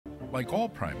Like all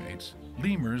primates,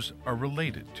 lemurs are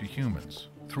related to humans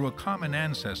through a common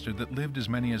ancestor that lived as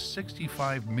many as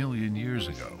 65 million years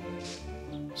ago.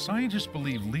 Scientists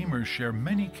believe lemurs share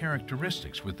many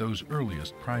characteristics with those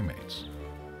earliest primates,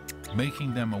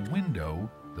 making them a window,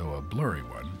 though a blurry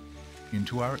one,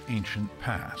 into our ancient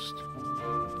past.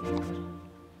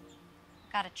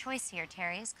 Got a choice here,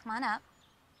 Terry's. Come on up.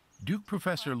 Duke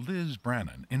Professor Liz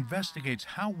Brannon investigates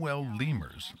how well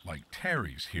lemurs, like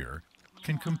Terry's here,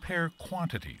 can compare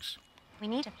quantities. We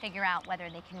need to figure out whether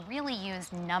they can really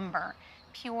use number,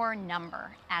 pure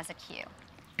number, as a cue.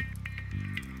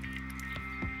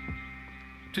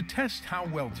 To test how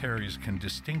well Terry's can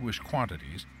distinguish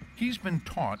quantities, he's been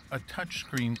taught a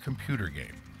touchscreen computer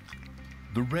game.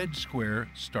 The red square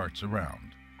starts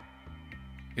around.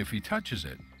 If he touches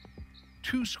it,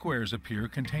 2 squares appear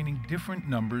containing different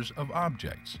numbers of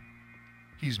objects.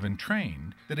 He's been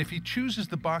trained that if he chooses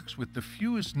the box with the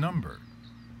fewest number,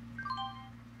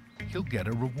 he'll get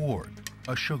a reward,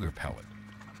 a sugar pellet.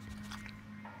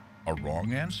 A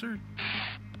wrong answer?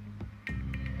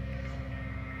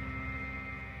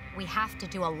 We have to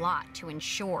do a lot to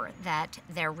ensure that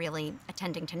they're really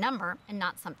attending to number and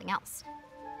not something else.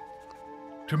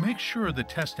 To make sure the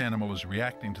test animal is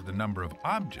reacting to the number of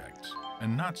objects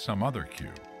and not some other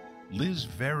cue, Liz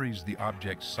varies the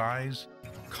object's size,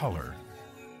 color,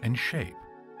 and shape.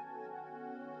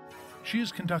 She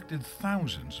has conducted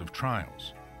thousands of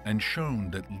trials and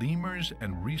shown that lemurs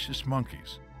and rhesus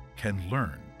monkeys can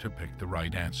learn to pick the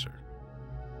right answer.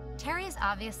 Terry's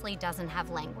obviously doesn't have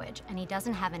language, and he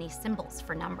doesn't have any symbols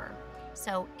for number.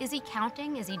 So is he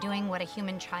counting? Is he doing what a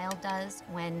human child does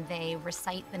when they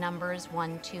recite the numbers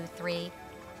 1, 2, 3?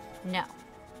 No.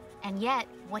 And yet,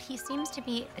 what he seems to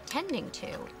be attending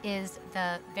to is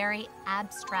the very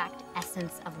abstract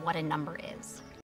essence of what a number is.